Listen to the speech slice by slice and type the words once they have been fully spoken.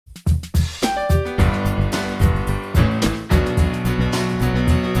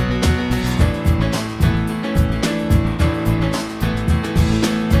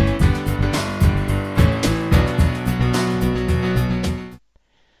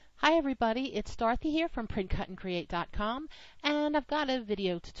Hi everybody, it's Dorothy here from printcutandcreate.com, and I've got a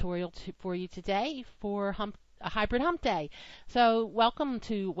video tutorial for you today for a hybrid hump day. So welcome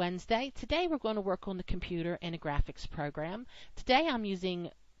to Wednesday. Today we're going to work on the computer in a graphics program. Today I'm using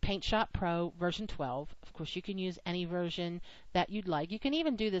Paint Shop Pro version 12. Of course you can use any version that you'd like. You can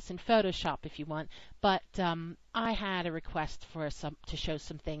even do this in Photoshop if you want, but I had a request for to show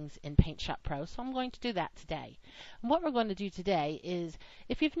some things in Paint Shop Pro, so I'm going to do that today. And what we're going to do today is,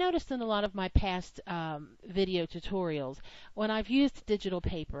 if you've noticed in a lot of my past video tutorials, when I've used digital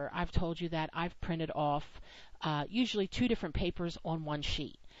paper, I've told you that I've printed off usually two different papers on one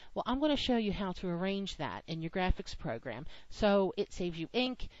sheet. Well, I'm going to show you how to arrange that in your graphics program so it saves you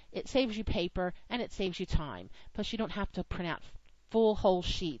ink, it saves you paper, and it saves you time. Plus, you don't have to print out full whole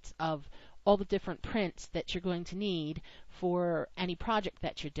sheets of all the different prints that you're going to need for any project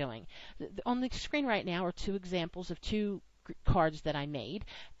that you're doing. On the screen right now are two examples of two cards that I made,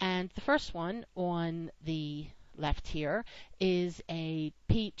 and the first one on the left here is a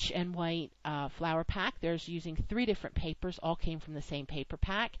peach and white flower pack. There's using three different papers, all came from the same paper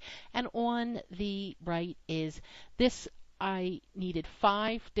pack. And on the right is this. I needed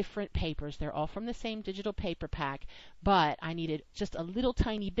 5 different papers. They're all from the same digital paper pack, but I needed just a little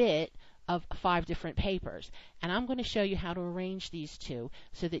tiny bit of 5 different papers. And I'm going to show you how to arrange these two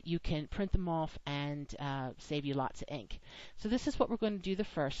so that you can print them off and save you lots of ink. So this is what we're going to do the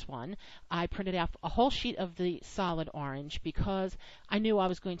first one. I printed out a whole sheet of the solid orange because I knew I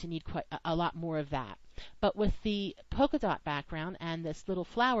was going to need quite a lot more of that. But with the polka dot background and this little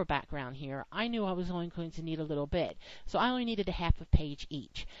flower background here, I knew I was only going to need a little bit. So I only needed a half a page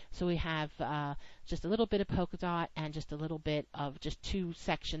each. So we have just a little bit of polka dot and just a little bit of just 2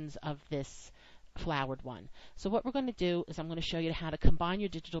 sections of this flowered one. So what we're going to do is I'm going to show you how to combine your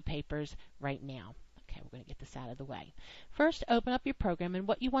digital papers right now. Okay, we're going to get this out of the way. First, open up your program, and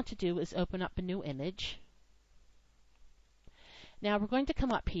what you want to do is open up a new image. Now we're going to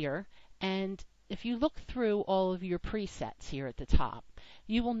come up here, and if you look through all of your presets here at the top,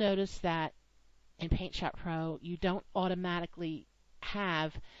 you will notice that in Paint Shop Pro you don't automatically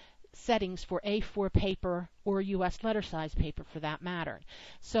have settings for A4 paper or US letter size paper for that matter.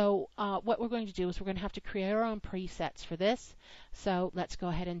 So what we're going to do is we're going to have to create our own presets for this. So let's go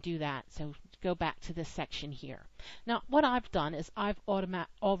ahead and do that. So go back to this section here. Now what I've done is I've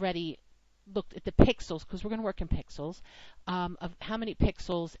already looked at the pixels, because we're going to work in pixels, of how many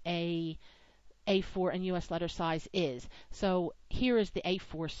pixels A4 and US letter size is. So here is the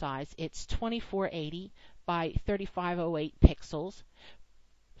A4 size. It's 2480 by 3508 pixels.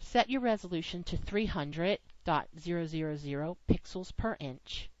 Set your resolution to 300.000 pixels per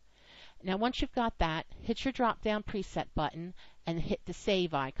inch. Now once you've got that, hit your drop down preset button and hit the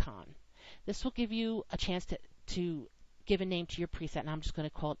save icon. This will give you a chance to give a name to your preset, and I'm just going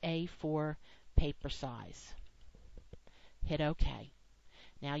to call it A4 paper size. Hit OK.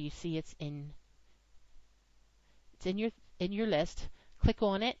 Now you see it's in your list. Click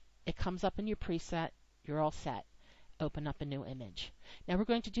on it. It comes up in your preset. You're all set. Open up a new image. Now we're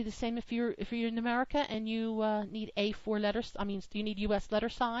going to do the same if you're in America and you need A4 letters. You need US letter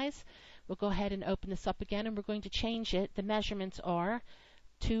size. We'll go ahead and open this up again, and we're going to change it. The measurements are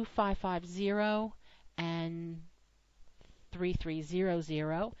 2550 and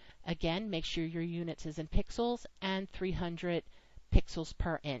 3300. Again, make sure your units is in pixels, and 300 pixels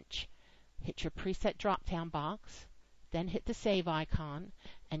per inch. Hit your preset drop down box, then hit the save icon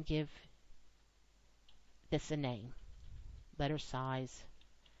and give this a name. Letter size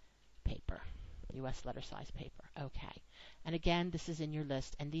paper, US letter size paper. Okay. And again, this is in your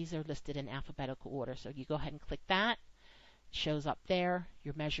list, and these are listed in alphabetical order. So you go ahead and click that. It shows up there.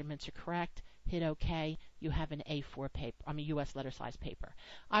 Your measurements are correct. Hit OK. You have an A4 paper, US letter size paper.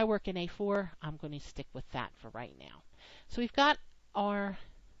 I work in A4. I'm going to stick with that for right now. So we've got our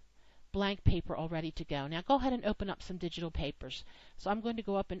blank paper all ready to go. Now go ahead and open up some digital papers. So I'm going to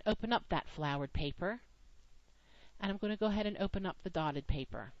go up and open up that flowered paper, and I'm going to go ahead and open up the dotted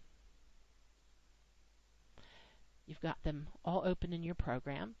paper. You've got them all open in your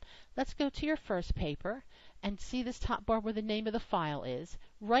program. Let's go to your first paper and see this top bar where the name of the file is.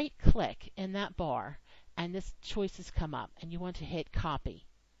 Right click in that bar, and this choices come up, and you want to hit copy.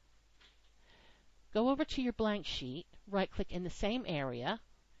 Go over to your blank sheet, right click in the same area,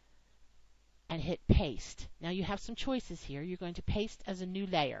 and hit paste. Now you have some choices here. You're going to paste as a new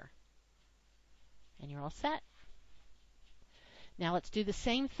layer, and you're all set. Now let's do the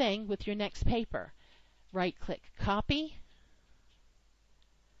same thing with your next paper. Right click copy,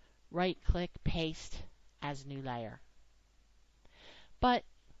 right click paste as new layer. But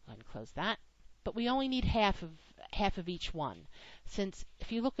go ahead and close that. But we only need half of half of each one. Since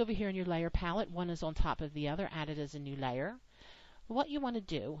if you look over here in your layer palette, one is on top of the other, added as a new layer. What you want to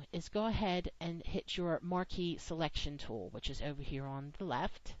do is go ahead and hit your marquee selection tool, which is over here on the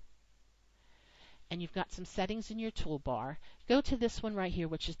left. And you've got some settings in your toolbar. Go to this one right here,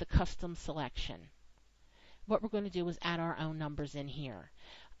 which is the custom selection. What we're going to do is add our own numbers in here.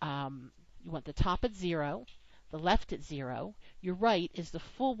 You want the top at 0, the left at 0, your right is the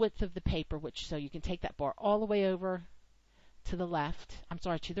full width of the paper, which so you can take that bar all the way over to the left,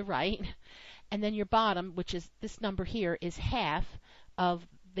 to the right, and then your bottom, which is this number here, is half of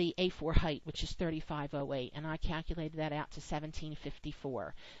the A4 height, which is 3508, and I calculated that out to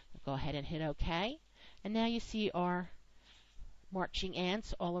 1754. Go ahead and hit OK, and now you see our marching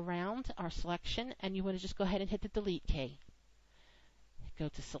ants all around our selection, and you want to just go ahead and hit the delete key. Go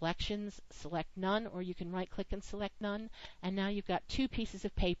to selections, select none, or you can right click and select none, and now you've got two pieces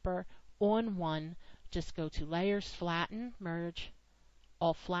of paper on one. Just go to layers, flatten, merge,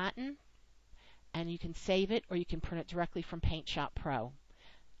 all flatten, and you can save it or you can print it directly from Paint Shop Pro.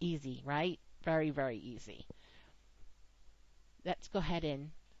 Easy, right? Very, very easy. Let's go ahead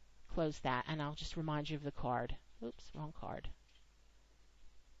and close that, and I'll just remind you of the card. Oops, wrong card.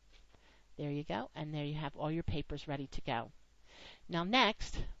 There you go, and there you have all your papers ready to go. Now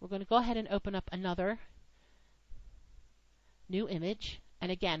next, we're going to go ahead and open up another new image.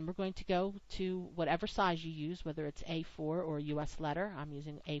 And again, we're going to go to whatever size you use, whether it's A4 or US letter. I'm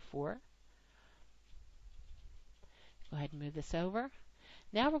using A4. Go ahead and move this over.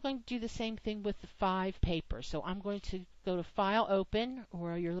 Now we're going to do the same thing with the 5 papers. So I'm going to go to File, Open,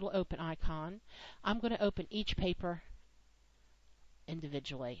 or your little open icon. I'm going to open each paper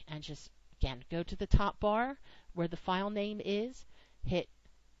individually and just, again, go to the top bar where the file name is, hit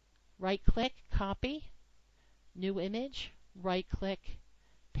right-click, Copy, New Image, right-click,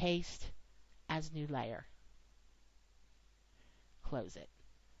 Paste as new layer. Close it.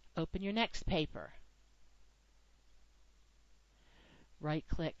 Open your next paper.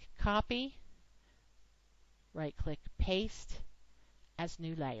 Right-click, Copy, right-click, Paste as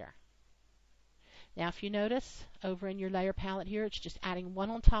new layer. Now if you notice over in your layer palette here, it's just adding one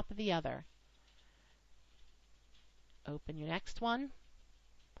on top of the other. Open your next one.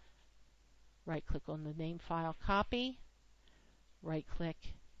 Right-click on the name file, Copy, right-click,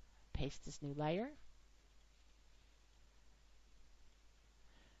 Paste as new layer.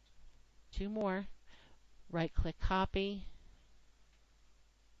 2 more. Right-click, Copy,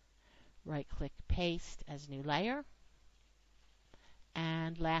 right-click, Paste as new layer.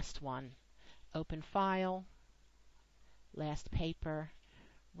 And last one. Open File, last paper,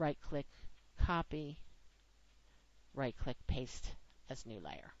 right-click, Copy, right-click, Paste as new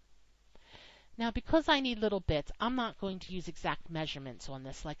layer. Now because I need little bits, I'm not going to use exact measurements on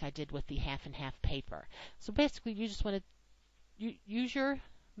this like I did with the half and half paper. So basically you just want to use your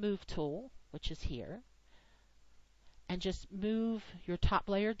move tool, which is here, and just move your top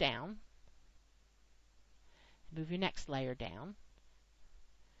layer down, move your next layer down.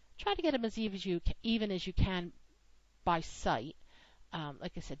 Try to get them as even as you can by sight.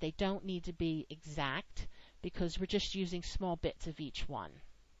 Like I said, they don't need to be exact because we're just using small bits of each one.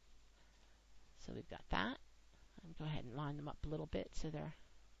 So we've got that. And go ahead and line them up a little bit so they're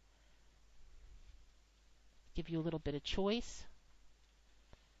give you a little bit of choice.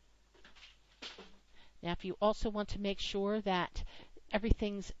 Now if you also want to make sure that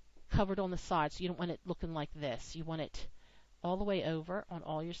everything's covered on the sides, so you don't want it looking like this. You want it all the way over on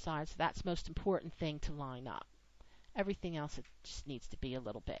all your sides. That's the most important thing to line up. Everything else, it just needs to be a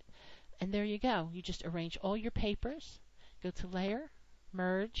little bit. And there you go. You just arrange all your papers. Go to Layer,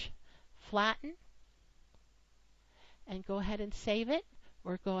 Merge, Flatten, and go ahead and save it,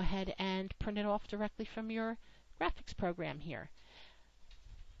 or go ahead and print it off directly from your graphics program here.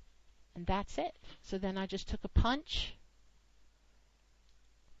 And that's it. So then I just took a punch.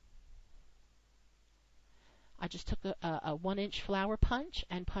 I just took a 1-inch flower punch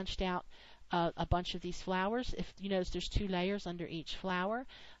and punched out a bunch of these flowers. If you notice, there's 2 layers under each flower.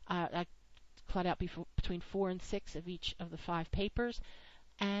 I cut out between 4 and 6 of each of the 5 papers.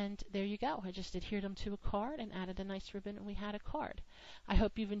 And there you go. I just adhered them to a card and added a nice ribbon, and we had a card. I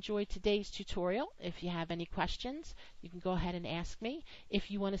hope you've enjoyed today's tutorial. If you have any questions, you can go ahead and ask me.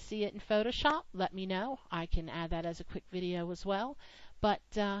 If you want to see it in Photoshop, let me know. I can add that as a quick video as well. But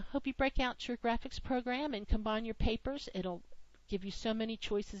hope you break out your graphics program and combine your papers. It'll give you so many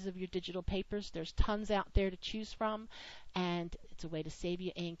choices of your digital papers. There's tons out there to choose from, and it's a way to save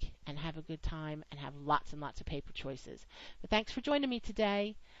you ink and have a good time and have lots and lots of paper choices. But thanks for joining me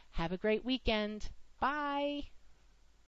today. Have a great weekend. Bye.